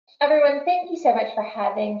Everyone, thank you so much for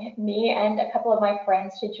having me and a couple of my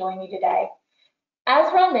friends to join you today.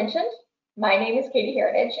 As Ron mentioned, my name is Katie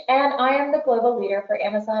Heritage, and I am the global leader for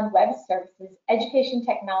Amazon Web Services Education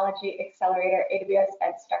Technology Accelerator AWS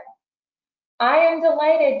EdStart. I am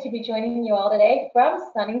delighted to be joining you all today from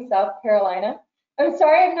sunny South Carolina. I'm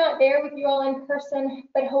sorry I'm not there with you all in person,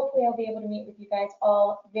 but hopefully I'll be able to meet with you guys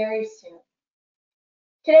all very soon.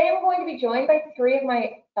 Today I'm going to be joined by three of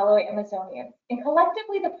my fellow Amazonians, and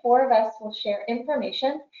collectively the four of us will share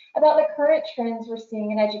information about the current trends we're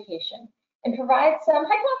seeing in education and provide some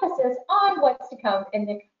hypothesis on what's to come in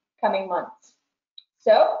the coming months.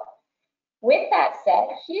 So, with that said,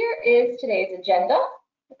 here is today's agenda,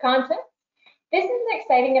 the content. This is an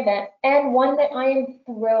exciting event and one that I am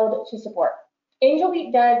thrilled to support. Angel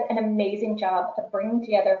Week does an amazing job of bringing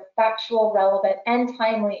together factual, relevant, and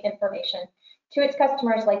timely information to its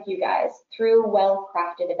customers like you guys through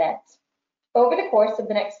well-crafted events. Over the course of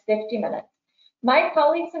the next 50 minutes, my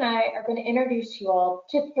colleagues and I are going to introduce you all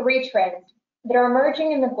to three trends that are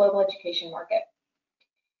emerging in the global education market.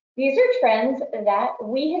 These are trends that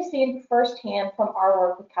we have seen firsthand from our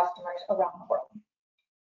work with customers around the world.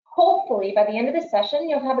 Hopefully, by the end of the session,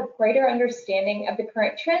 you'll have a greater understanding of the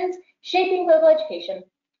current trends shaping global education,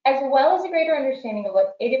 as well as a greater understanding of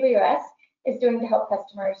what AWS is doing to help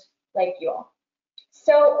customers like you all.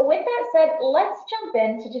 So with that said, let's jump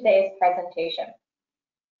into today's presentation.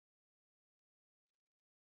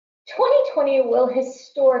 2020 will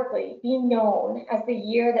historically be known as the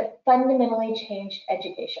year that fundamentally changed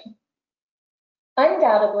education.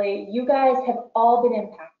 Undoubtedly, you guys have all been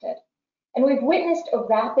impacted, and we've witnessed a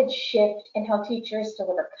rapid shift in how teachers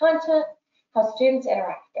deliver content, how students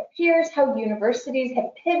interact with their peers, how universities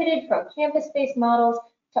have pivoted from campus-based models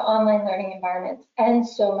to online learning environments, and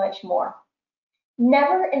so much more.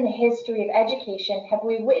 Never in the history of education have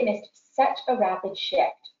we witnessed such a rapid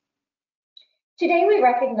shift. Today, we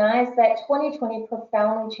recognize that 2020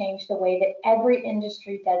 profoundly changed the way that every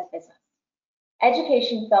industry does business.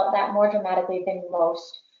 Education felt that more dramatically than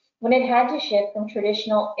most when it had to shift from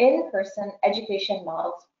traditional in-person education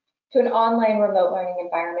models to an online remote learning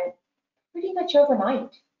environment pretty much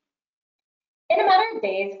overnight. In a matter of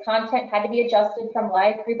days, content had to be adjusted from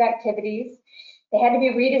live group activities. They had to be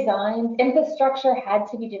redesigned, infrastructure had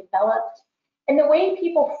to be developed, and the way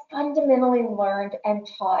people fundamentally learned and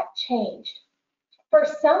taught changed. For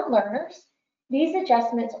some learners, these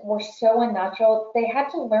adjustments were so unnatural, they had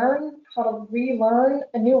to learn how to relearn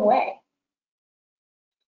a new way.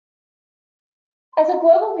 As a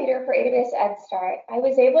global leader for AWS EdStart, I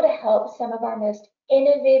was able to help some of our most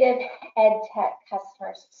innovative ed tech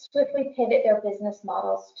customers swiftly pivot their business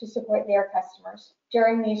models to support their customers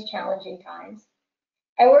during these challenging times.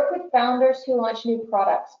 I work with founders who launch new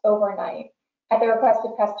products overnight at the request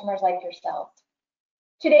of customers like yourselves.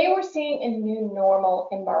 Today, we're seeing a new normal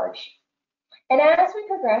emerge. And as we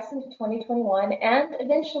progress into 2021 and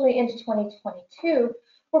eventually into 2022,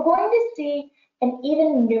 we're going to see an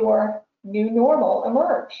even newer new normal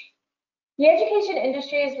emerge. The education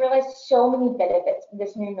industry has realized so many benefits of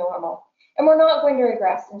this new normal, and we're not going to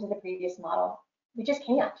regress into the previous model. We just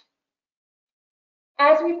can't.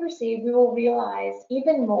 As we proceed, we will realize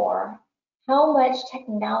even more how much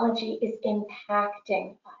technology is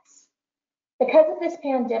impacting us. Because of this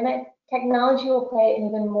pandemic, technology will play an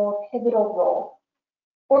even more pivotal role.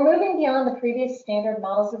 We're moving beyond the previous standard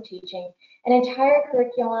models of teaching. An entire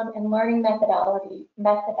curriculum and learning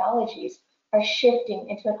methodologies are shifting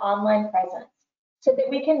into an online presence so that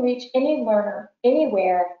we can reach any learner,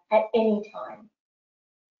 anywhere, at any time.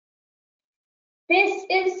 This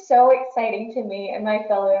is so exciting to me and my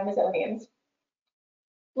fellow Amazonians.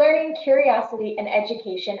 Learning, curiosity, and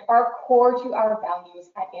education are core to our values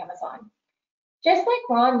at Amazon. Just like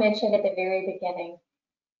Ron mentioned at the very beginning,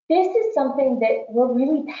 this is something that we're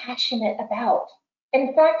really passionate about.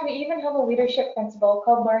 In fact, we even have a leadership principle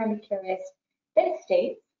called Learn and Be Curious that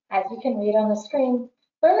states, as you can read on the screen,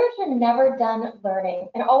 learners are never done learning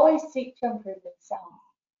and always seek to improve themselves.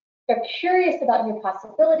 They're curious about new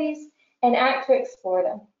possibilities and act to explore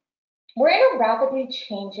them. We're in a rapidly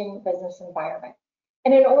changing business environment,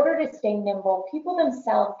 and in order to stay nimble, people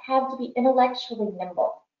themselves have to be intellectually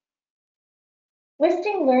nimble.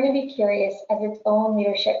 Listing Learn and Be Curious as its own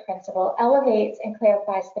leadership principle elevates and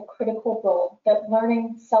clarifies the critical role that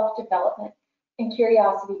learning, self-development, and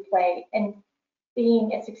curiosity play in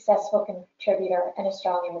being a successful contributor and a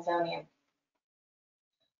strong Amazonian.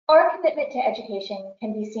 Our commitment to education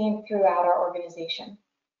can be seen throughout our organization.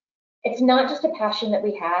 It's not just a passion that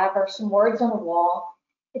we have or some words on a wall.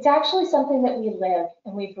 It's actually something that we live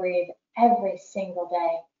and we breathe every single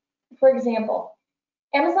day. For example,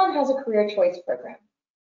 Amazon has a career choice program.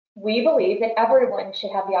 We believe that everyone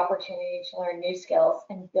should have the opportunity to learn new skills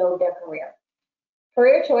and build their career.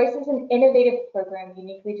 Career Choice is an innovative program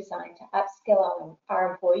uniquely designed to upskill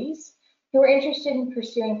our employees who are interested in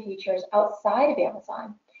pursuing futures outside of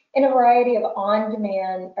Amazon in a variety of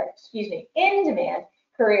in-demand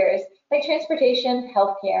careers like transportation,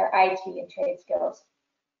 healthcare, IT, and trade skills.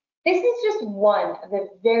 This is just one of the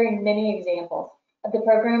very many examples of the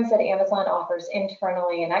programs that Amazon offers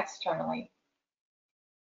internally and externally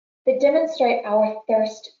that demonstrate our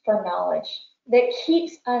thirst for knowledge, that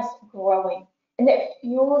keeps us growing, and that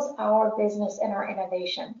fuels our business and our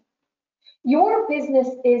innovation. Your business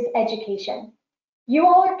is education. You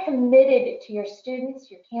all are committed to your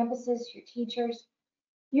students, your campuses, your teachers.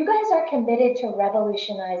 You guys are committed to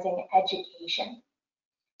revolutionizing education.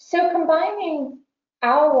 So combining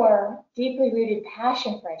our deeply rooted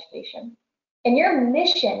passion for education and your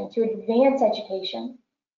mission to advance education,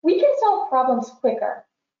 we can solve problems quicker,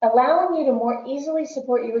 allowing you to more easily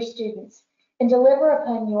support your students and deliver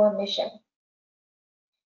upon your mission.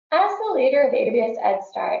 As the leader of AWS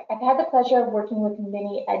EdStart, I've had the pleasure of working with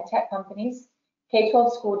many EdTech companies,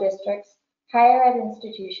 K-12 school districts, higher ed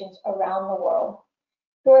institutions around the world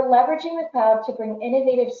who are leveraging the cloud to bring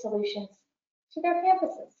innovative solutions to their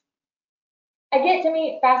campuses. I get to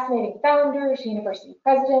meet fascinating founders, university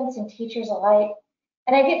presidents, and teachers alike,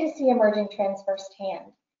 and I get to see emerging trends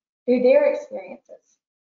firsthand through their experiences.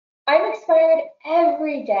 I'm inspired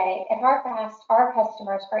every day at how fast our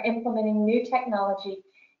customers are implementing new technology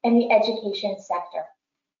in the education sector.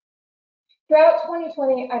 Throughout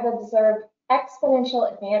 2020, I've observed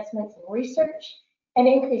exponential advancements in research, an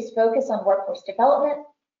increased focus on workforce development,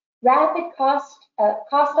 rapid cost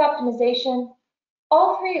optimization.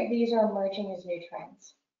 All three of these are emerging as new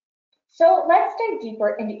trends. So let's dive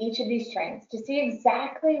deeper into each of these trends to see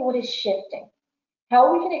exactly what is shifting,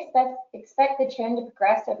 how we can expect the trend to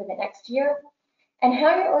progress over the next year, and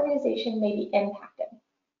how your organization may be impacted.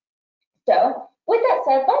 So with that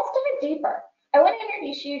said, let's dive deeper. I want to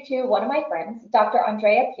introduce you to one of my friends, Dr.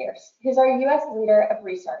 Andreia Pierce, who's our U.S. leader of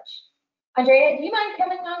research. Andreia, do you mind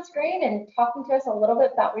coming on screen and talking to us a little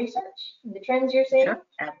bit about research and the trends you're seeing? Sure.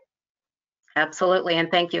 Absolutely,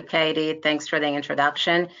 and thank you, Katie. Thanks for the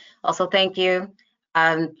introduction. Also, thank you,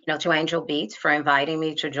 to Angel Beats for inviting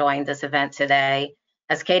me to join this event today.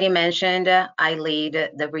 As Katie mentioned, I lead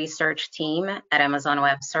the research team at Amazon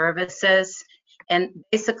Web Services, and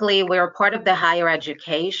basically we're part of the higher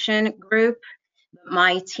education group.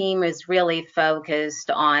 My team is really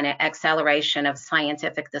focused on acceleration of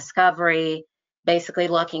scientific discovery, basically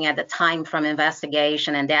looking at the time from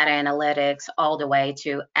investigation and data analytics all the way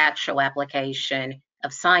to actual application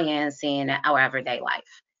of science in our everyday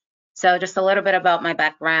life. So just a little bit about my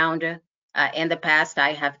background. In the past,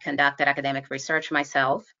 I have conducted academic research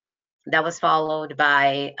myself. That was followed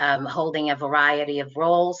by holding a variety of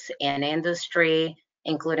roles in industry,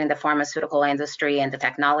 including the pharmaceutical industry and the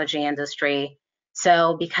technology industry.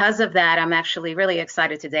 So because of that, I'm actually really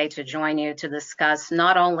excited today to join you to discuss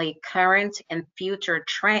not only current and future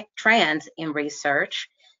trends in research,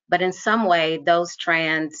 but in some way those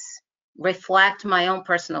trends reflect my own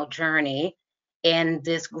personal journey in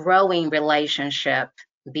this growing relationship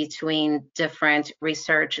between different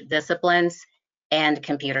research disciplines and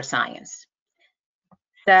computer science.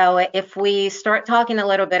 So if we start talking a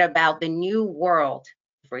little bit about the new world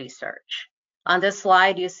of research, on this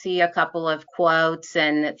slide, you see a couple of quotes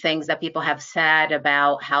and things that people have said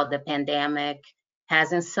about how the pandemic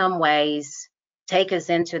has in some ways taken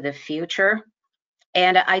us into the future.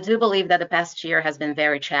 And I do believe that the past year has been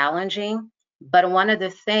very challenging. But one of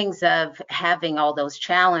the things of having all those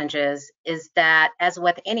challenges is that, as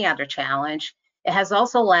with any other challenge, it has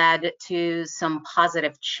also led to some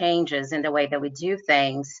positive changes in the way that we do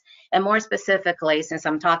things. And more specifically, since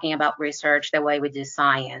I'm talking about research, the way we do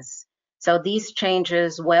science. So these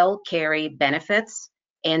changes will carry benefits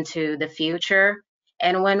into the future.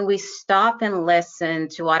 And when we stop and listen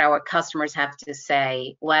to what our customers have to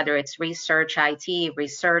say, whether it's research, IT,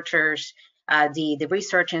 researchers, the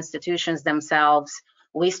research institutions themselves,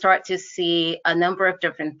 we start to see a number of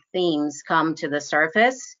different themes come to the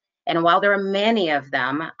surface. And while there are many of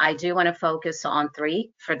them, I do want to focus on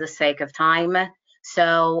three for the sake of time.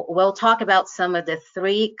 So we'll talk about some of the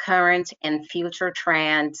three current and future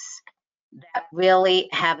trends that really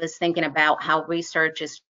have us thinking about how research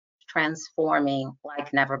is transforming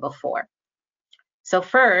like never before. So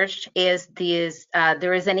first is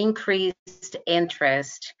there is an increased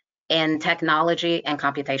interest in technology and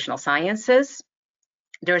computational sciences.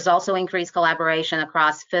 There's also increased collaboration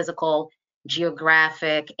across physical,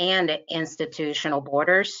 geographic, and institutional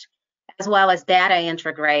borders. as well as data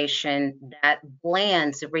integration that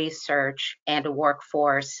blends research and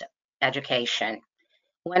workforce education.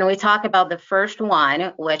 When we talk about the first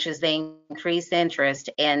one, which is the increased interest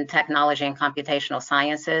in technology and computational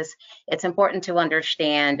sciences, it's important to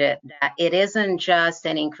understand that it isn't just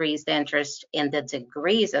an increased interest in the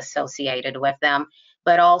degrees associated with them,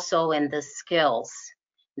 but also in the skills.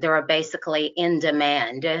 They are basically in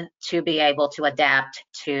demand to be able to adapt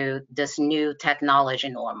to this new technology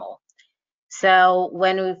normal. So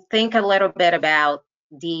when we think a little bit about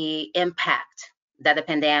the impact that the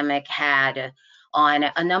pandemic had on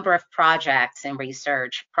a number of projects and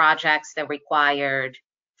research, projects that required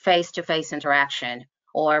face-to-face interaction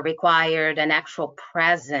or required an actual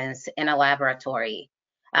presence in a laboratory,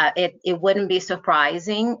 it wouldn't be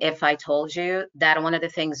surprising if I told you that one of the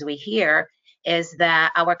things we hear is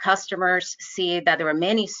that our customers see that there are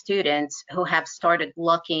many students who have started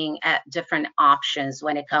looking at different options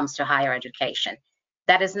when it comes to higher education.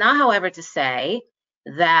 That is not, however, to say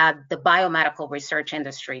that the biomedical research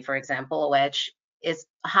industry, for example, which is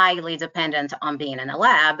highly dependent on being in a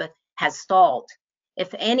lab, has stalled.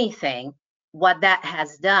 If anything, what that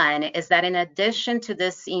has done is that in addition to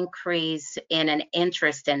this increase in an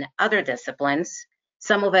interest in other disciplines,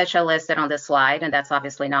 some of which are listed on the slide, and that's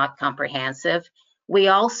obviously not comprehensive, we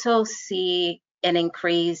also see an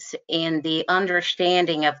increase in the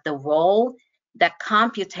understanding of the role that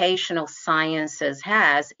computational sciences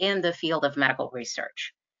has in the field of medical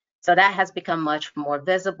research. So that has become much more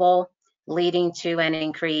visible, leading to an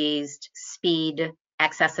increased speed,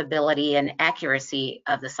 accessibility, and accuracy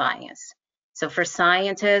of the science. So for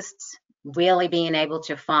scientists, really being able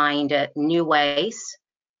to find new ways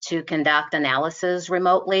to conduct analysis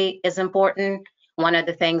remotely is important. One of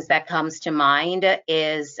the things that comes to mind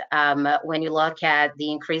is when you look at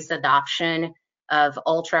the increased adoption of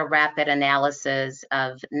ultra rapid analysis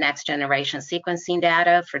of next generation sequencing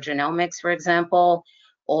data for genomics, for example,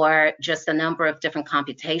 or just a number of different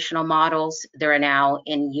computational models that are now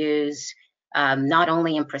in use, not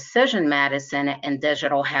only in precision medicine and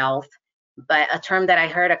digital health, but a term that I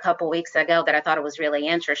heard a couple weeks ago that I thought it was really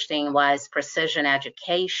interesting was precision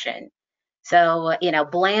education. So,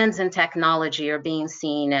 blends in technology are being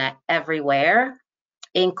seen everywhere,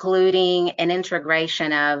 including an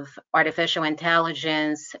integration of artificial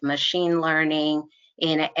intelligence, machine learning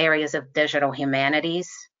in areas of digital humanities.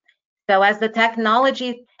 So as the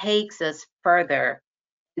technology takes us further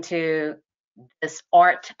into this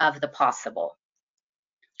art of the possible,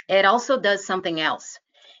 it also does something else.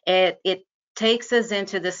 It takes us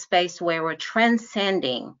into the space where we're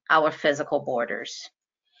transcending our physical borders.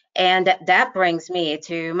 And that brings me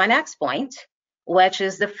to my next point, which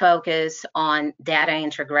is the focus on data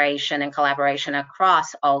integration and collaboration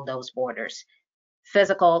across all those borders,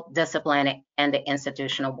 physical, discipline, and the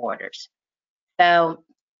institutional borders. So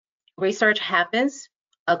research happens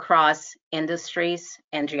across industries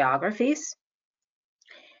and geographies,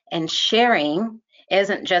 and sharing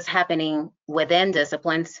isn't just happening within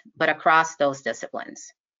disciplines, but across those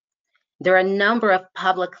disciplines. There are a number of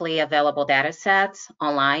publicly available data sets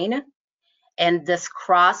online, and this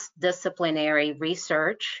cross-disciplinary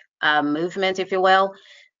research movement, if you will,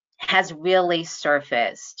 has really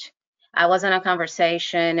surfaced. I was in a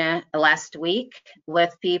conversation last week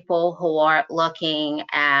with people who are looking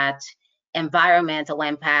at environmental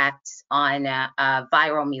impacts on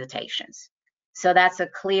viral mutations. So that's a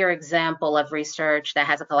clear example of research that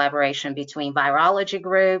has a collaboration between virology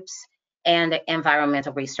groups and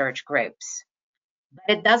environmental research groups. But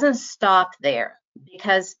it doesn't stop there,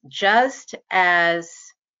 because just as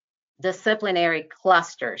disciplinary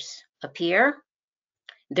clusters appear,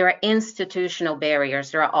 there are institutional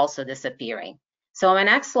barriers that are also disappearing. So on the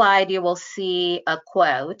next slide, you will see a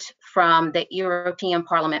quote from the European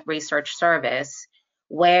Parliament Research Service,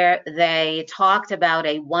 where they talked about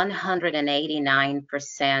a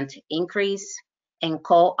 189% increase in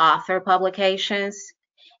co-author publications.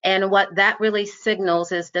 And what that really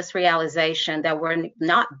signals is this realization that we're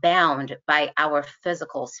not bound by our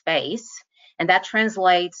physical space. And that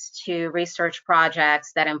translates to research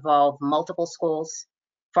projects that involve multiple schools,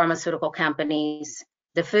 pharmaceutical companies,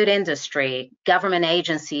 the food industry, government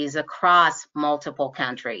agencies across multiple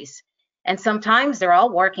countries. And sometimes they're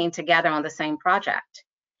all working together on the same project.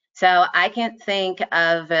 So I can think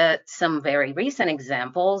of some very recent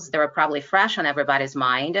examples that are probably fresh on everybody's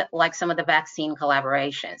mind, like some of the vaccine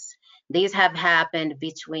collaborations. These have happened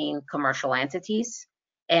between commercial entities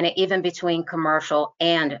and even between commercial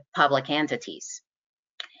and public entities.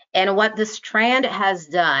 And what this trend has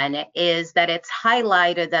done is that it's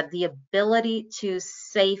highlighted that the ability to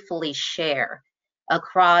safely share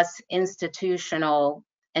across institutional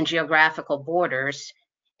and geographical borders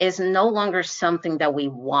is no longer something that we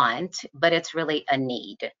want, but it's really a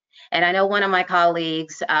need. And I know one of my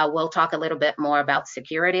colleagues will talk a little bit more about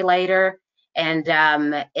security later, and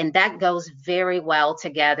that goes very well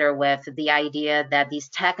together with the idea that these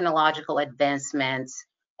technological advancements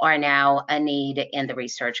are now a need in the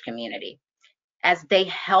research community, as they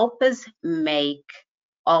help us make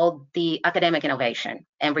all the academic innovation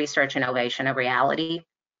and research innovation a reality.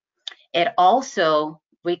 It also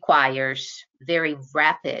requires very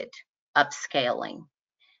rapid upscaling.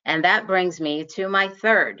 And that brings me to my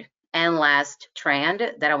third and last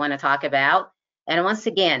trend that I want to talk about. And once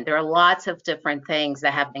again, there are lots of different things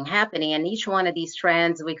that have been happening. And each one of these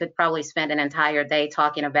trends, we could probably spend an entire day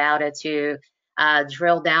talking about it to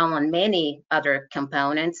drill down on many other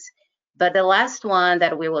components. But the last one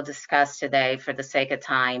that we will discuss today for the sake of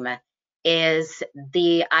time is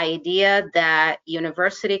the idea that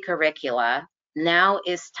university curricula now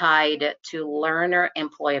is tied to learner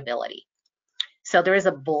employability. So there is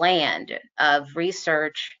a blend of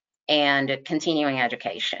research and continuing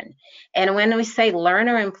education. And when we say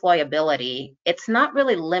learner employability, it's not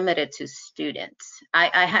really limited to students.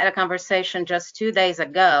 I had a conversation just 2 days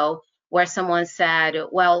ago where someone said,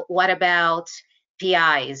 well, what about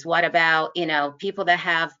PIs? What about, people that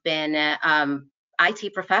have been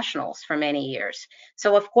IT professionals for many years?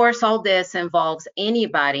 So of course, all this involves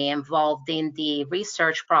anybody involved in the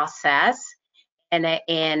research process and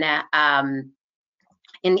in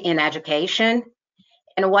education.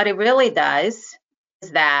 And what it really does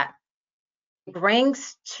is that it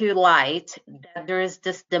brings to light that there is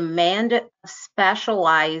this demand of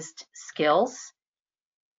specialized skills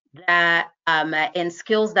that and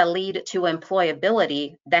skills that lead to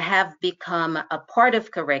employability that have become a part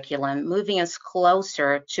of curriculum, moving us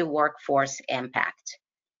closer to workforce impact.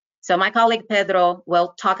 So my colleague Pedro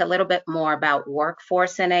will talk a little bit more about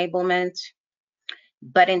workforce enablement.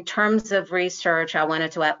 But in terms of research, I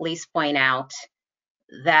wanted to at least point out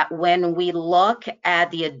that when we look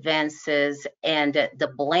at the advances and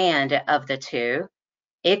the blend of the two,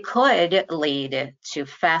 it could lead to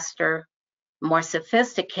faster, more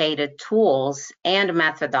sophisticated tools and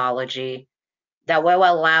methodology that will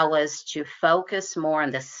allow us to focus more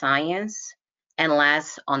on the science and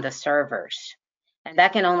less on the servers. And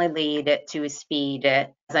that can only lead to speed, as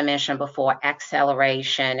I mentioned before,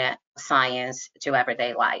 acceleration of science to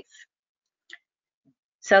everyday life.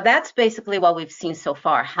 So that's basically what we've seen so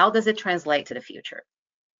far. How does it translate to the future?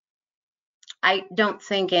 I don't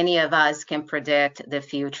think any of us can predict the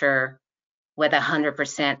future with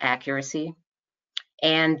 100% accuracy.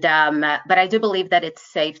 But I do believe that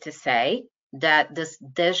it's safe to say that this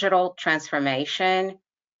digital transformation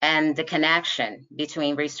and the connection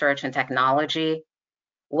between research and technology,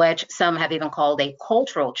 which some have even called a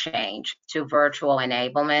cultural change to virtual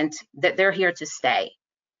enablement, that they're here to stay.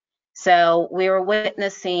 So we're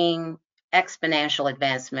witnessing exponential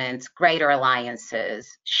advancements, greater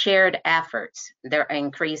alliances, shared efforts. They're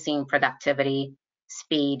increasing productivity,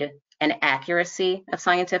 speed, and accuracy of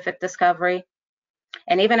scientific discovery.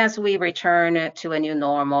 And even as we return to a new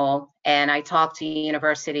normal, and I talk to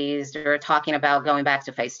universities, they're talking about going back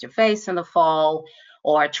to face-to-face in the fall,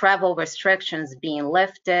 or travel restrictions being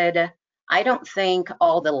lifted, I don't think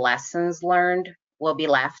all the lessons learned will be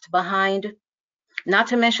left behind. Not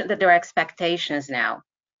to mention that there are expectations now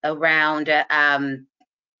around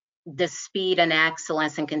the speed and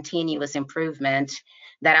excellence and continuous improvement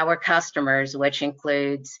that our customers, which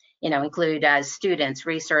include students,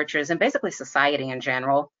 researchers, and basically society in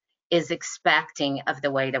general, is expecting of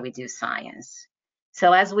the way that we do science.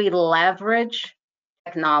 So as we leverage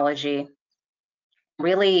technology,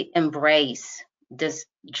 really embrace this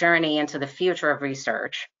journey into the future of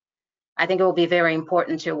research, I think it will be very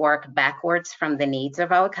important to work backwards from the needs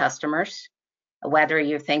of our customers, whether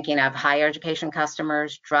you're thinking of higher education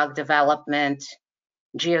customers, drug development,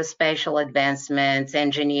 geospatial advancements,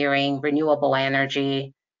 engineering, renewable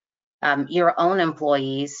energy, your own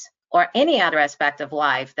employees, or any other aspect of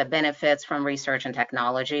life that benefits from research and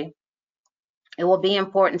technology. It will be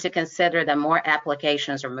important to consider that more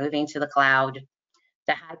applications are moving to the cloud,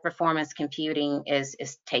 that high performance computing is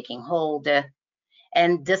taking hold,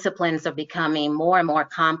 and disciplines are becoming more and more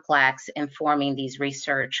complex in forming these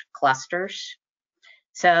research clusters.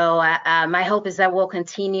 So my hope is that we'll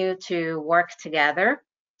continue to work together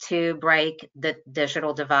to break the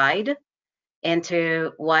digital divide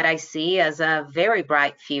into what I see as a very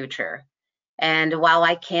bright future. And while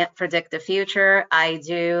I can't predict the future, I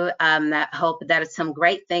do hope that some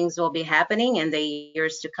great things will be happening in the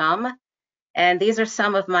years to come. And these are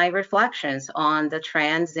some of my reflections on the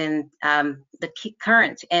trends in the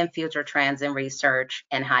current and future trends in research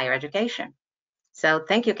and higher education. So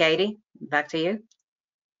thank you, Katie. Back to you.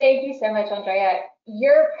 Thank you so much, Andreia.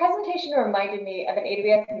 Your presentation reminded me of an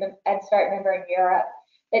AWS EdStart member in Europe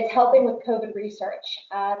that's helping with COVID research.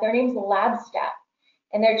 Their name's LabStep,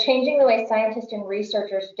 and they're changing the way scientists and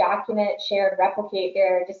researchers document, share, and replicate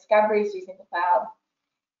their discoveries using the cloud.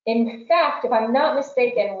 In fact, if I'm not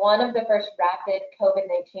mistaken, one of the first rapid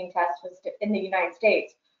COVID-19 tests was in the United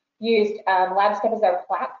States, used LabStep as our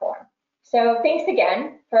platform. So thanks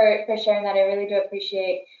again for sharing that. I really do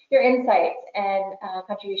appreciate your insights and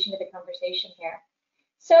contribution to the conversation here.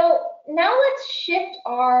 So now let's shift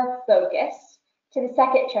our focus to the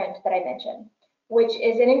second trend that I mentioned, which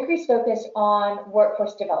is an increased focus on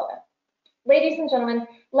workforce development. Ladies and gentlemen,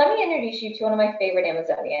 let me introduce you to one of my favorite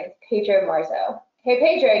Amazonians, Pedro Marzo. Hey,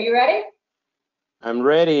 Pedro, you ready? I'm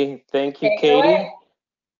ready. Thank you, Katie.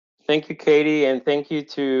 Thank you, Katie, and thank you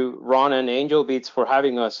to Ron and Angel Beats for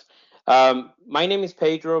having us. My name is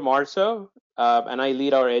Pedro Marzo, and I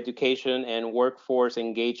lead our education and workforce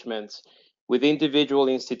engagements with individual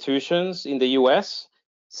institutions in the US,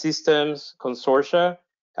 systems, consortia,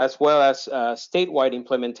 as well as statewide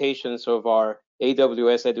implementations of our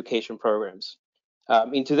AWS education programs.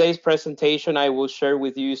 In today's presentation, I will share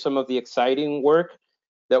with you some of the exciting work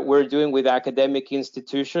that we're doing with academic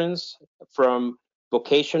institutions, from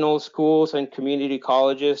vocational schools and community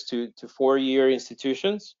colleges to four-year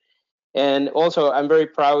institutions. And also, I'm very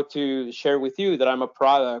proud to share with you that I'm a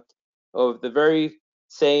product of the very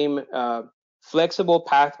same flexible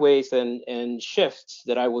pathways and shifts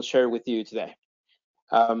that I will share with you today.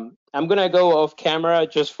 I'm gonna go off camera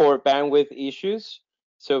just for bandwidth issues,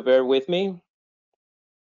 so bear with me.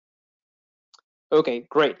 Okay,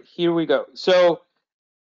 great, here we go. So,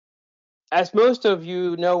 as most of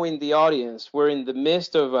you know in the audience, we're in the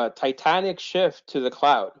midst of a titanic shift to the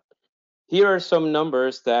cloud. Here are some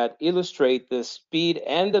numbers that illustrate the speed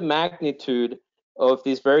and the magnitude of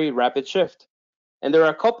this very rapid shift. And there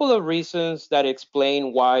are a couple of reasons that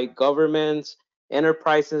explain why governments,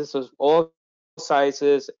 enterprises of all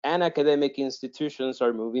sizes, and academic institutions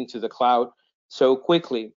are moving to the cloud so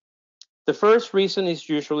quickly. The first reason is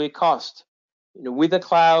usually cost. With the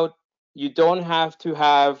cloud, you don't have to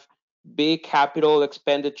have big capital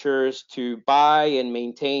expenditures to buy and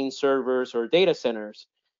maintain servers or data centers.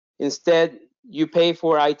 Instead, you pay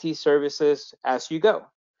for IT services as you go.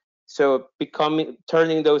 So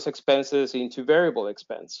turning those expenses into variable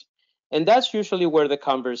expense. And that's usually where the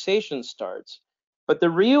conversation starts. But the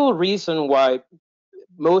real reason why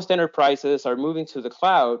most enterprises are moving to the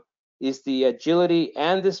cloud is the agility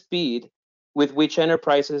and the speed with which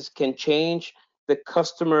enterprises can change the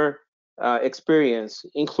customer experience,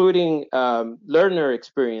 including learner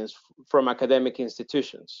experience from academic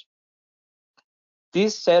institutions.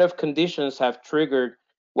 This set of conditions have triggered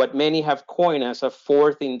what many have coined as a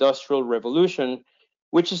fourth industrial revolution,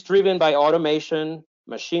 which is driven by automation,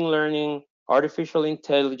 machine learning, artificial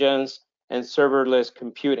intelligence, and serverless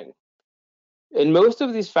computing. And most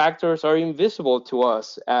of these factors are invisible to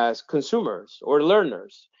us as consumers or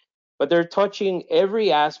learners, but they're touching every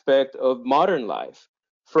aspect of modern life,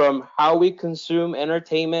 from how we consume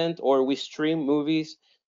entertainment or we stream movies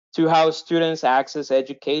to how students access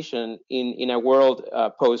education in a world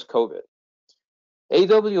post-COVID.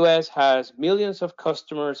 AWS has millions of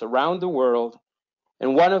customers around the world,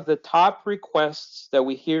 and one of the top requests that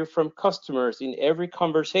we hear from customers in every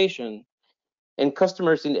conversation and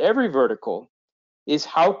customers in every vertical is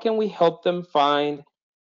how can we help them find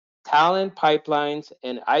talent pipelines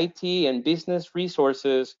and IT and business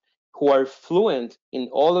resources who are fluent in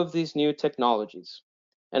all of these new technologies.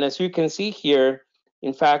 And as you can see here,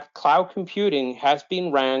 in fact, cloud computing has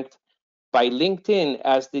been ranked by LinkedIn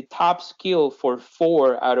as the top skill for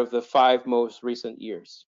 4 out of the 5 most recent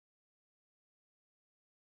years.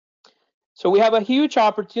 So we have a huge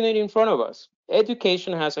opportunity in front of us.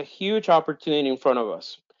 Education has a huge opportunity in front of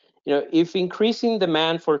us. If increasing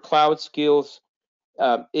demand for cloud skills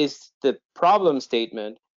is the problem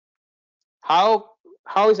statement, how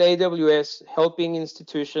is AWS helping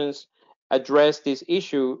institutions address this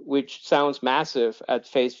issue, which sounds massive at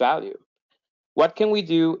face value? What can we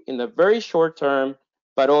do in the very short term,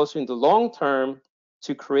 but also in the long term,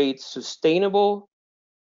 to create sustainable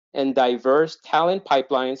and diverse talent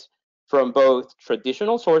pipelines from both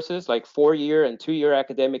traditional sources like 4-year and 2-year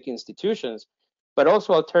academic institutions, but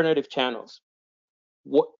also alternative channels?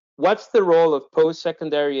 What's the role of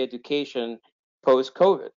post-secondary education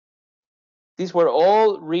post-COVID? These were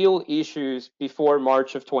all real issues before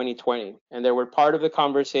March of 2020, and they were part of the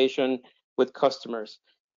conversation with customers.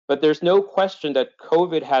 But there's no question that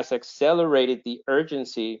COVID has accelerated the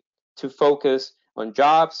urgency to focus on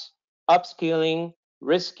jobs, upskilling,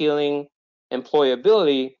 reskilling,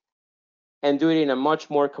 employability, and do it in a much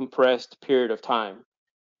more compressed period of time.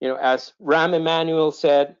 As Rahm Emanuel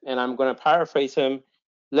said, and I'm going to paraphrase him,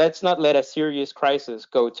 let's not let a serious crisis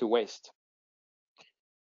go to waste.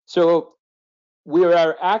 So we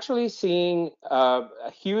are actually seeing a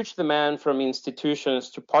huge demand from institutions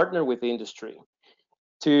to partner with industry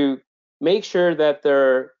to make sure that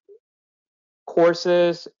their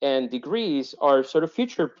courses and degrees are sort of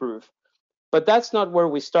future-proof. But that's not where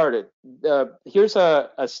we started. Here's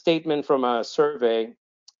a statement from a survey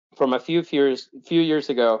from a few years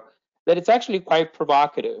ago that it's actually quite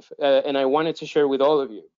provocative, and I wanted to share with all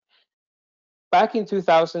of you. Back in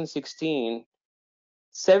 2016,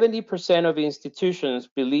 70% of institutions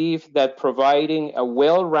believed that providing a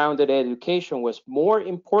well-rounded education was more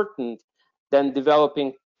important than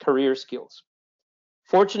developing career skills.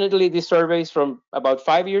 Fortunately, these surveys from about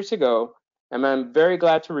 5 years ago, and I'm very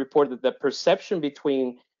glad to report that the perception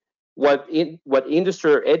between what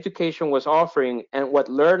industry or education was offering and what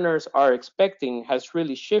learners are expecting has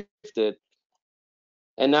really shifted.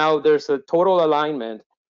 And now there's a total alignment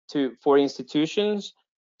for institutions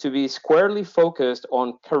to be squarely focused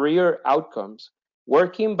on career outcomes,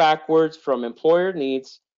 working backwards from employer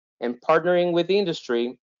needs and partnering with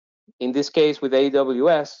industry, in this case with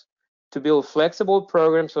AWS, to build flexible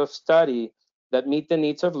programs of study that meet the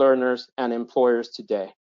needs of learners and employers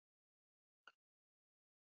today.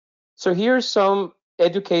 So here's some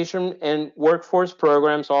education and workforce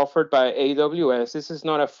programs offered by AWS. This is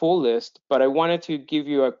not a full list, but I wanted to give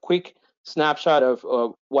you a quick snapshot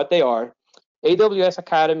of what they are. AWS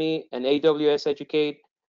Academy and AWS Educate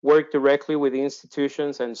work directly with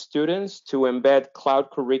institutions and students to embed cloud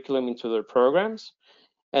curriculum into their programs.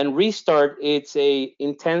 And Restart, it's a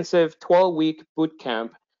intensive 12-week boot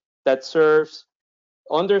camp that serves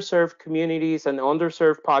underserved communities and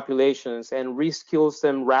underserved populations and reskills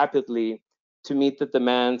them rapidly to meet the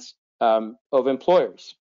demands of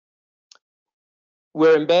employers.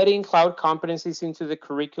 We're embedding cloud competencies into the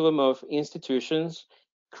curriculum of institutions,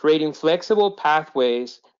 creating flexible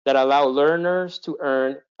pathways that allow learners to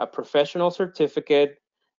earn a professional certificate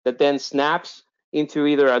that then snaps into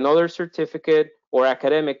either another certificate or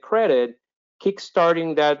academic credit,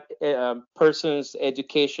 kickstarting that person's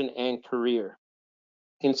education and career.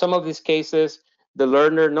 In some of these cases, the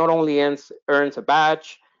learner not only earns a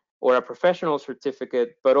badge or a professional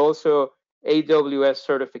certificate, but also AWS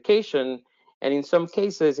certification. And in some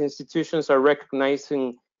cases, institutions are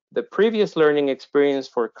recognizing the previous learning experience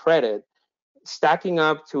for credit, stacking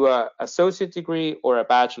up to an associate degree or a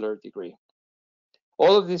bachelor degree.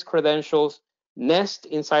 All of these credentials nest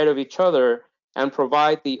inside of each other and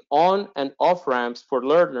provide the on and off ramps for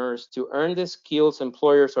learners to earn the skills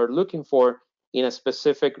employers are looking for in a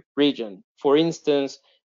specific region. For instance,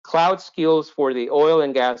 cloud skills for the oil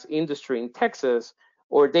and gas industry in Texas,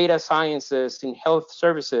 or data sciences in health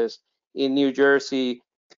services in New Jersey,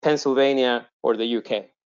 Pennsylvania, or the UK.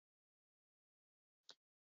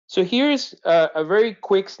 So here's a very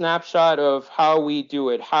quick snapshot of how we do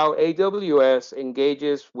it, how AWS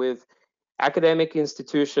engages with academic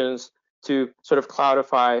institutions to sort of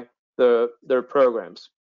cloudify their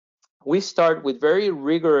programs. We start with very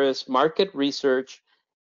rigorous market research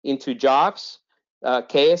into jobs,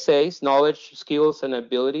 KSAs, knowledge, skills, and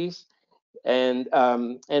abilities, and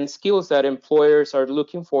skills that employers are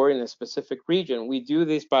looking for in a specific region. We do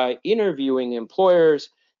this by interviewing employers,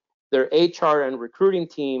 their HR and recruiting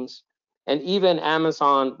teams, and even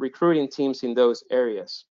Amazon recruiting teams in those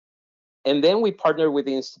areas. And then we partner with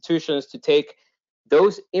the institutions to take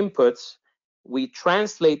those inputs, we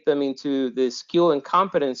translate them into the skill and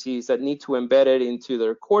competencies that need to embed it into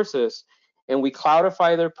their courses, and we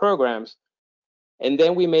cloudify their programs. And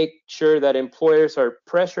then we make sure that employers are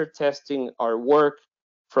pressure testing our work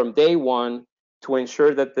from day one to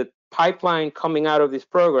ensure that the pipeline coming out of these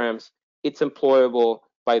programs, it's employable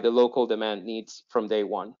by the local demand needs from day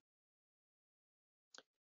one.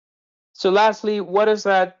 So lastly, what does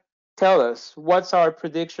that tell us? What's our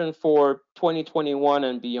prediction for 2021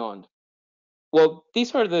 and beyond? Well,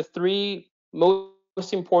 these are the three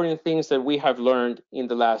most important things that we have learned in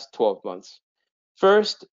the last 12 months.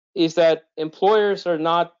 First is that employers are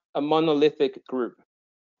not a monolithic group.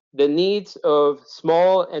 The needs of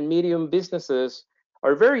small and medium businesses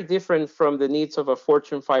are very different from the needs of a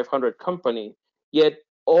Fortune 500 company, yet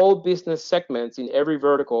all business segments in every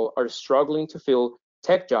vertical are struggling to fill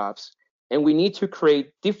tech jobs, and we need to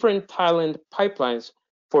create different talent pipelines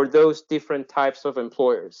for those different types of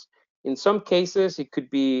employers. In some cases, it could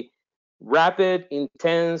be rapid,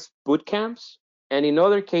 intense boot camps, and in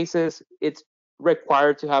other cases, it's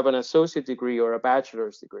required to have an associate degree or a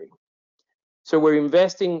bachelor's degree. So we're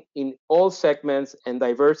investing in all segments and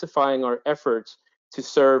diversifying our efforts to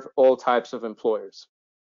serve all types of employers.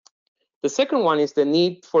 The second one is the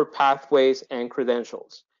need for pathways and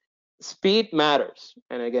credentials. Speed matters.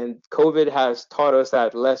 And again, COVID has taught us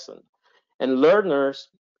that lesson. And learners,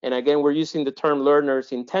 and again, we're using the term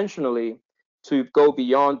learners intentionally to go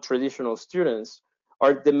beyond traditional students,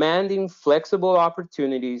 are demanding flexible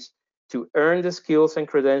opportunities to earn the skills and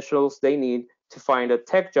credentials they need to find a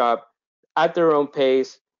tech job at their own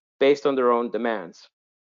pace based on their own demands.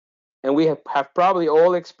 And we have probably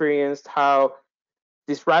all experienced how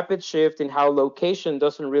this rapid shift in how location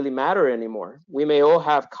doesn't really matter anymore. We may all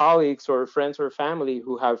have colleagues or friends or family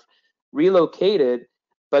who have relocated,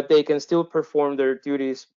 but they can still perform their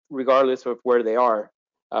duties regardless of where they are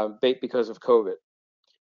because of COVID.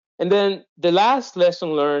 And then the last lesson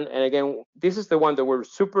learned, and again, this is the one that we're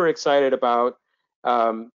super excited about,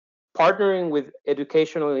 partnering with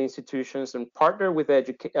educational institutions and partner with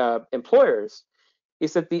employers,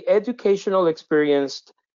 is that the educational experience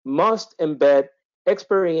must embed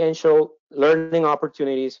experiential learning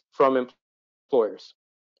opportunities from employers.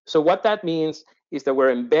 So what that means is that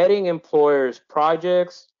we're embedding employers'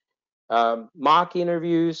 projects, mock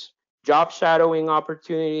interviews, job shadowing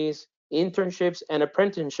opportunities, internships, and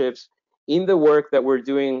apprenticeships in the work that we're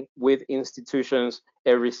doing with institutions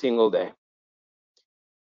every single day.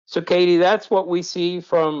 So Katie, that's what we see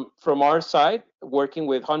from our side, working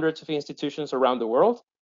with hundreds of institutions around the world.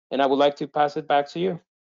 And I would like to pass it back to you.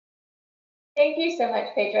 Thank you so much,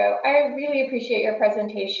 Pedro. I really appreciate your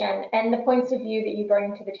presentation and the points of view that you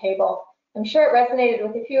bring to the table. I'm sure it resonated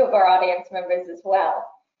with a few of our audience members as well.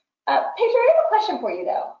 Pedro, I have a question for you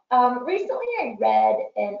though. Recently I read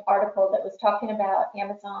an article that was talking about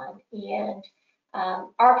Amazon and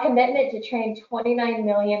our commitment to train 29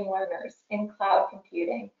 million learners in cloud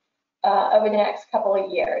computing over the next couple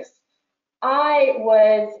of years. I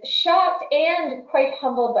was shocked and quite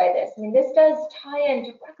humbled by this. I mean, this does tie in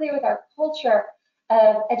directly with our culture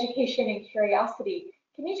of education and curiosity.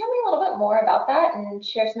 Can you tell me a little bit more about that and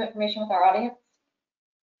share some information with our audience?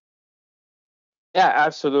 Yeah,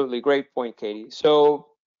 absolutely. Great point, Katie. So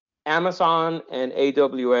Amazon and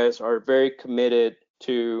AWS are very committed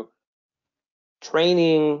to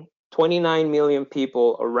training 29 million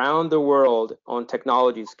people around the world on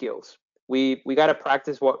technology skills. We got to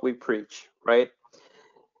practice what we preach, right?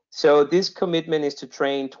 So this commitment is to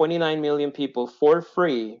train 29 million people for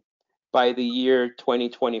free by the year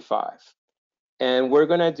 2025. And we're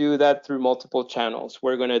going to do that through multiple channels.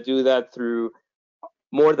 We're going to do that through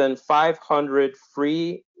more than 500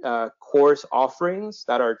 free course offerings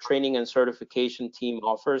that our training and certification team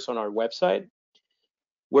offers on our website.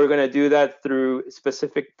 We're going to do that through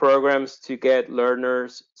specific programs to get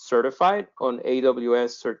learners certified on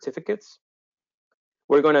AWS certificates.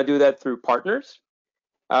 We're going to do that through partners.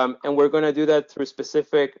 And we're going to do that through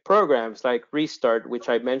specific programs like Restart, which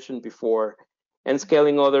I mentioned before, and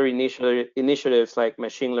scaling other initiatives like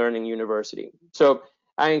Machine Learning University. So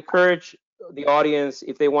I encourage the audience,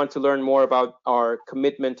 if they want to learn more about our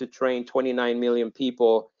commitment to train 29 million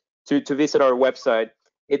people, to visit our website.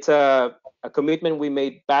 It's a commitment we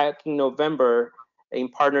made back in November in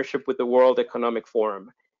partnership with the World Economic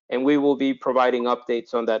Forum. And we will be providing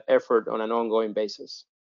updates on that effort on an ongoing basis.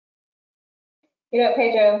 You know,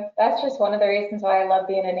 Pedro, that's just one of the reasons why I love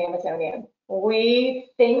being an Amazonian. We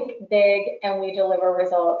think big and we deliver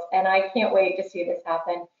results, and I can't wait to see this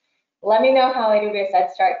happen. Let me know how AWS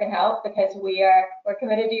Head Start can help, because we're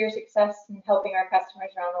committed to your success and helping our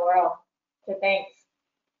customers around the world. So thanks.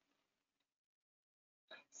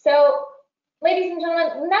 So, ladies and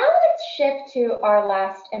gentlemen, now let's shift to our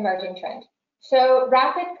last emerging trend. So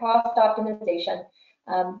rapid cost optimization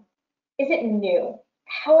isn't new.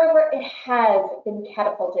 However, it has been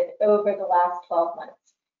catapulted over the last 12 months.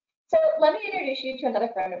 So let me introduce you to another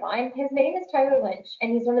friend of mine. His name is Tyler Lynch,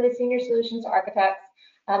 and he's one of the senior solutions architects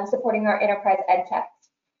supporting our enterprise ed tech.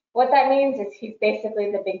 What that means is he's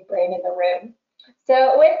basically the big brain in the room.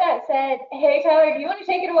 So with that said, hey Tyler, do you want to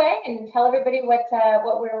take it away and tell everybody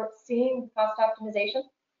what we're seeing cost optimization?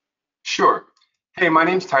 Sure. Hey, my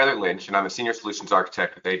name's Tyler Lynch, and I'm a senior solutions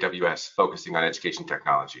architect with AWS, focusing on education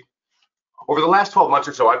technology. Over the last 12 months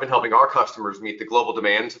or so, I've been helping our customers meet the global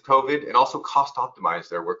demands of COVID and also cost optimize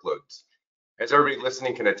their workloads. As everybody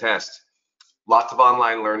listening can attest, lots of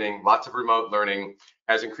online learning, lots of remote learning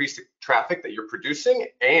has increased the traffic that you're producing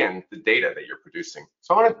and the data that you're producing.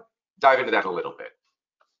 So I want to dive into that a little bit.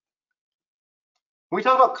 When we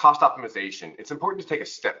talk about cost optimization, it's important to take a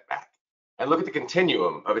step back and look at the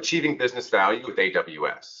continuum of achieving business value with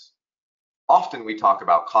AWS. Often we talk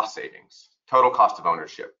about cost savings, total cost of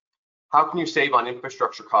ownership. How can you save on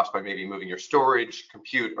infrastructure costs by maybe moving your storage,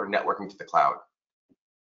 compute, or networking to the cloud?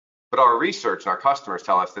 But our research and our customers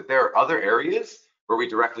tell us that there are other areas where we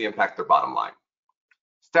directly impact their bottom line.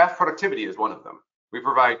 Staff productivity is one of them. We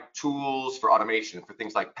provide tools for automation for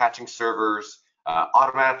things like patching servers,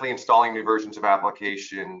 automatically installing new versions of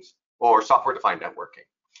applications, or software-defined networking.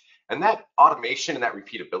 And that automation and that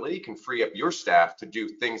repeatability can free up your staff to do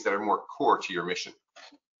things that are more core to your mission.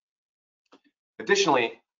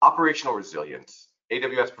 Additionally, operational resilience.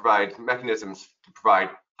 AWS provides mechanisms to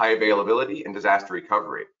provide high availability and disaster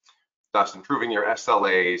recovery, thus improving your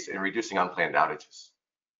SLAs and reducing unplanned outages.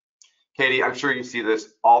 Katie, I'm sure you see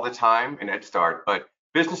this all the time in EdStart, but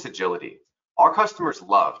business agility. Our customers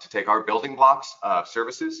love to take our building blocks of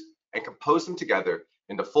services and compose them together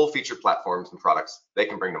into full-featured platforms and products they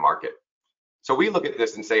can bring to market. So we look at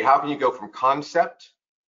this and say, how can you go from concept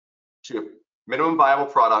to minimum viable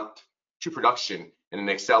product to production in an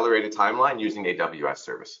accelerated timeline using AWS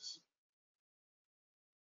services?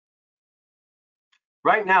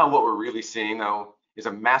 Right now, what we're really seeing, though, is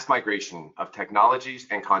a mass migration of technologies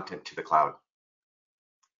and content to the cloud.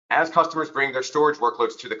 As customers bring their storage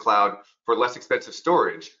workloads to the cloud for less expensive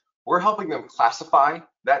storage, we're helping them classify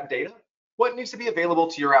that data. What needs to be available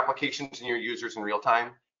to your applications and your users in real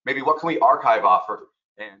time? Maybe what can we archive offer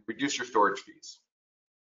and reduce your storage fees?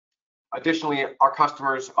 Additionally, our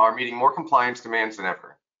customers are meeting more compliance demands than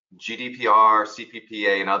ever, GDPR,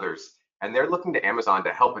 CPPA, and others, and they're looking to Amazon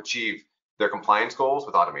to help achieve their compliance goals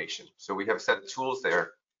with automation. So we have a set of tools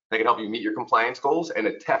there that can help you meet your compliance goals and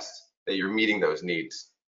attest that you're meeting those needs.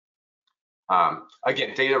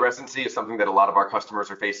 Again, data residency is something that a lot of our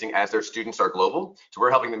customers are facing as their students are global. So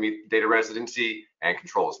we're helping them meet data residency and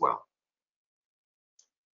control as well.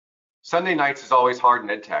 Sunday nights is always hard in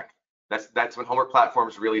ed tech. That's when homework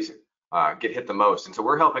platforms really get hit the most. And so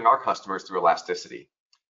we're helping our customers through elasticity.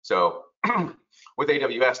 So with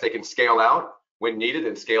AWS, they can scale out when needed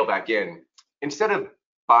and scale back in. Instead of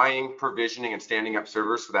buying, provisioning, and standing up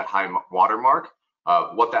servers for that high watermark,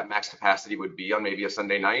 what that max capacity would be on maybe a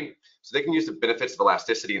Sunday night. So they can use the benefits of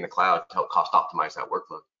elasticity in the cloud to help cost optimize that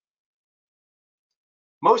workload.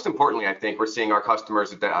 Most importantly, I think we're seeing our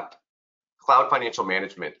customers adapt cloud financial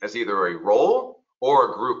management as either a role or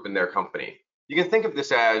a group in their company. You can think of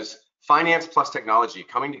this as finance plus technology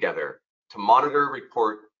coming together to monitor,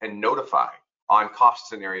 report, and notify on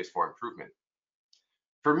costs and areas for improvement.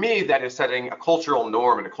 For me, that is setting a cultural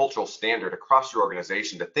norm and a cultural standard across your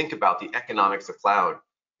organization to think about the economics of cloud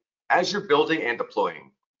as you're building and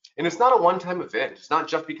deploying. And it's not a one-time event. It's not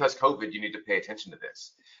just because COVID you need to pay attention to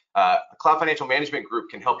this. The Cloud Financial Management Group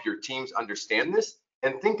can help your teams understand this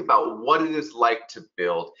and think about what it is like to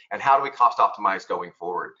build and how do we cost optimize going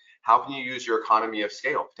forward. How can you use your economy of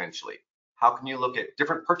scale potentially? How can you look at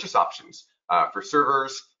different purchase options for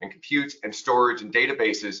servers and compute and storage and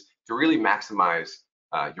databases to really maximize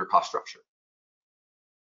your cost structure?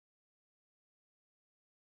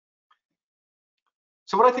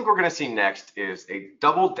 So what I think we're going to see next is a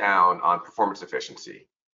double down on performance efficiency.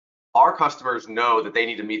 Our customers know that they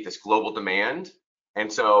need to meet this global demand.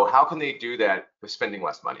 And so how can they do that with spending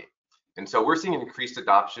less money? And so we're seeing an increased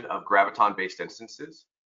adoption of Graviton-based instances.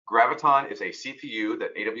 Graviton is a CPU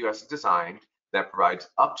that AWS has designed that provides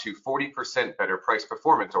up to 40% better price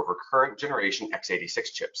performance over current generation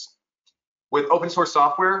x86 chips. With open source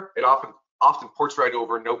software, it often ports right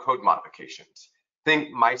over, no code modifications. Think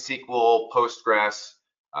MySQL, Postgres.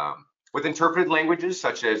 With interpreted languages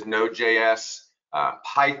such as Node.js,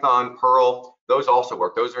 Python, Perl, those also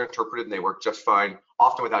work. Those are interpreted and they work just fine,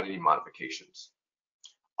 often without any modifications.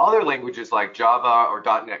 Other languages like Java or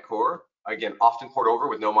 .NET Core, again, often port over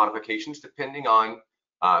with no modifications depending on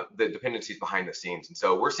the dependencies behind the scenes. And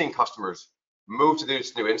so we're seeing customers move to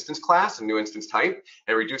this new instance class and new instance type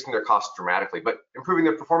and reducing their costs dramatically, but improving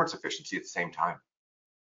their performance efficiency at the same time.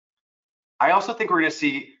 I also think we're going to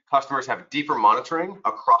see customers have deeper monitoring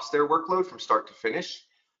across their workload from start to finish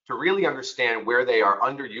to really understand where they are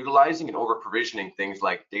underutilizing and over provisioning things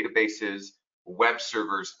like databases, web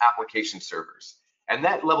servers, application servers. And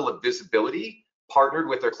that level of visibility partnered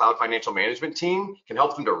with their cloud financial management team can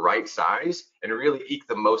help them to right size and really eke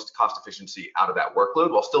the most cost efficiency out of that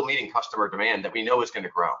workload while still meeting customer demand that we know is going to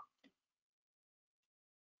grow.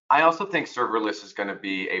 I also think serverless is going to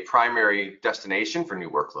be a primary destination for new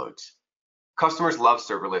workloads. Customers love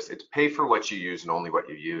serverless. It's pay for what you use and only what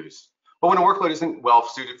you use. But when a workload isn't well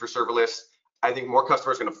suited for serverless, I think more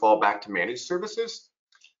customers are going to fall back to managed services.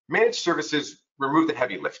 Managed services remove the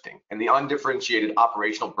heavy lifting and the undifferentiated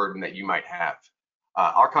operational burden that you might have.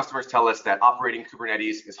 Our customers tell us that operating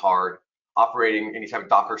Kubernetes is hard, operating any type of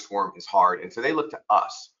Docker swarm is hard, and so they look to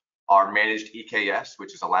us, our managed EKS,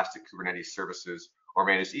 which is Elastic Kubernetes Services, or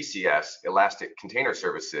managed ECS, Elastic Container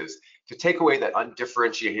Services, to take away that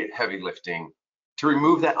undifferentiated heavy lifting, to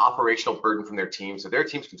remove that operational burden from their teams so their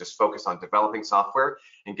teams can just focus on developing software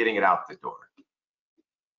and getting it out the door.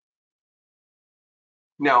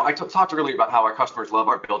 Now, I talked earlier about how our customers love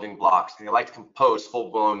our building blocks and they like to compose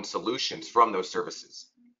full-blown solutions from those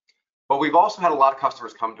services. But we've also had a lot of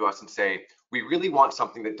customers come to us and say, we really want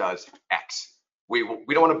something that does X. We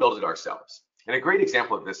don't want to build it ourselves. And a great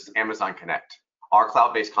example of this is Amazon Connect, our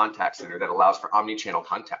cloud-based contact center that allows for omni-channel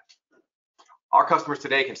contact. Our customers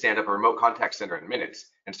today can stand up a remote contact center in minutes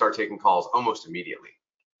and start taking calls almost immediately.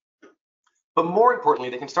 But more importantly,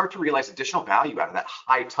 they can start to realize additional value out of that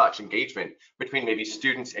high-touch engagement between maybe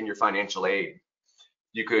students and your financial aid.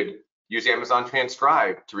 You could use Amazon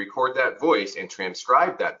Transcribe to record that voice and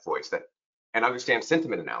transcribe that voice and understand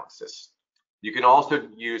sentiment analysis. You can also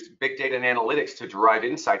use big data and analytics to derive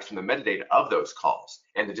insights from the metadata of those calls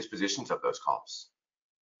and the dispositions of those calls.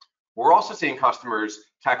 We're also seeing customers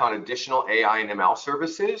tack on additional AI and ML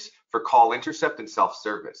services for call intercept and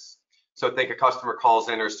self-service. So think a customer calls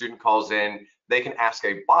in or a student calls in, they can ask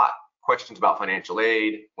a bot questions about financial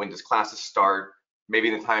aid, when does classes start,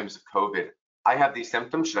 maybe in the times of COVID. I have these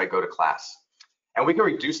symptoms, should I go to class? And we can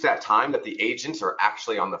reduce that time that the agents are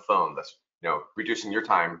actually on the phone, thus reducing your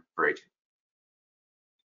time for agent.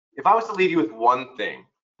 If I was to leave you with one thing,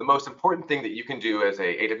 the most important thing that you can do as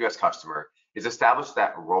a AWS customer is establish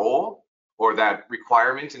that role or that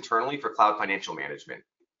requirement internally for cloud financial management.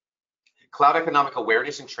 Cloud economic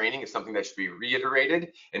awareness and training is something that should be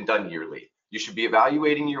reiterated and done yearly. You should be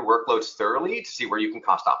evaluating your workloads thoroughly to see where you can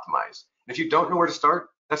cost optimize. And if you don't know where to start,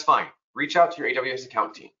 that's fine. Reach out to your AWS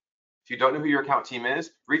account team. If you don't know who your account team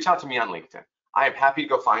is, reach out to me on LinkedIn. I am happy to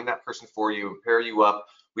go find that person for you and pair you up.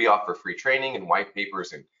 We offer free training and white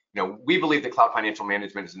papers, and we believe that cloud financial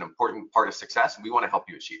management is an important part of success, and we want to help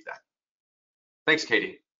you achieve that. Thanks,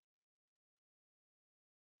 Katie.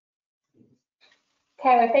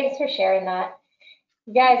 Tyler, thanks for sharing that.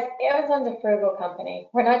 You guys, Amazon's a frugal company.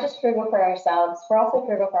 We're not just frugal for ourselves, we're also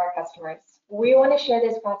frugal for our customers. We want to share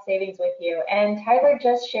this cost savings with you, and Tyler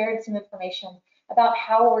just shared some information about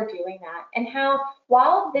how we're doing that and how,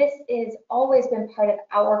 while this has always been part of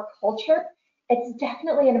our culture, it's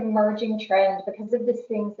definitely an emerging trend because of the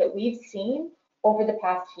things that we've seen over the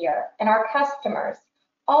past year, and our customers,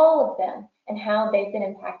 all of them, and how they've been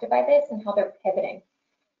impacted by this and how they're pivoting.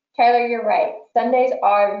 Tyler, you're right. Sundays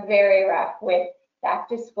are very rough with back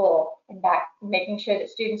to school and making sure that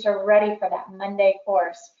students are ready for that Monday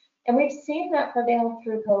course. And we've seen that prevail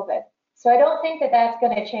through COVID. So I don't think that that's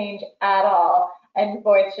going to change at all,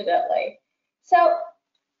 unfortunately. So,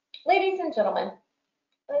 ladies and gentlemen,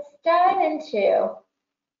 let's dive into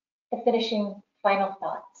the finishing final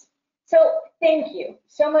thoughts. So thank you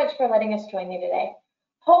so much for letting us join you today.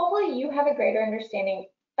 Hopefully you have a greater understanding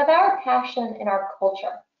of our passion and our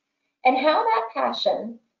culture, and how that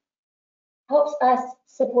passion helps us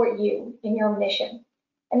support you in your mission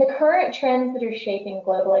and the current trends that are shaping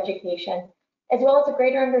global education, as well as a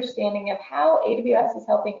greater understanding of how AWS is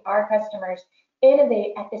helping our customers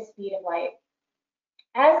innovate at the speed of light.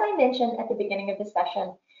 As I mentioned at the beginning of the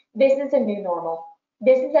session, this is a new normal.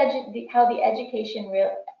 This is how the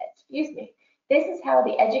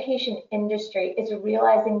education industry is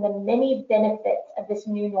realizing the many benefits of this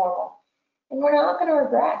new normal. And we're not going to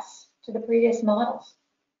regress to the previous models.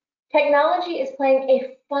 Technology is playing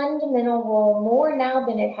a fundamental role more now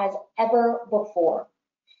than it has ever before.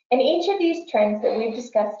 And each of these trends that we've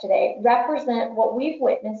discussed today represent what we've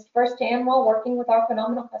witnessed firsthand while working with our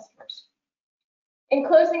phenomenal customers. In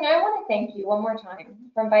closing, I want to thank you one more time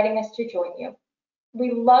for inviting us to join you.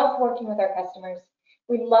 We love working with our customers.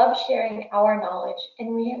 We love sharing our knowledge,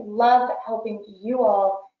 and we love helping you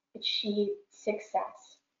all achieve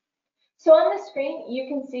success. So on the screen, you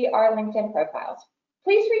can see our LinkedIn profiles.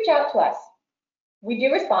 Please reach out to us. We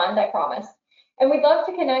do respond, I promise, and we'd love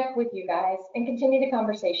to connect with you guys and continue the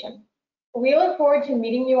conversation. We look forward to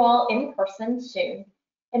meeting you all in person soon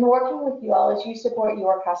and working with you all as you support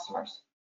your customers.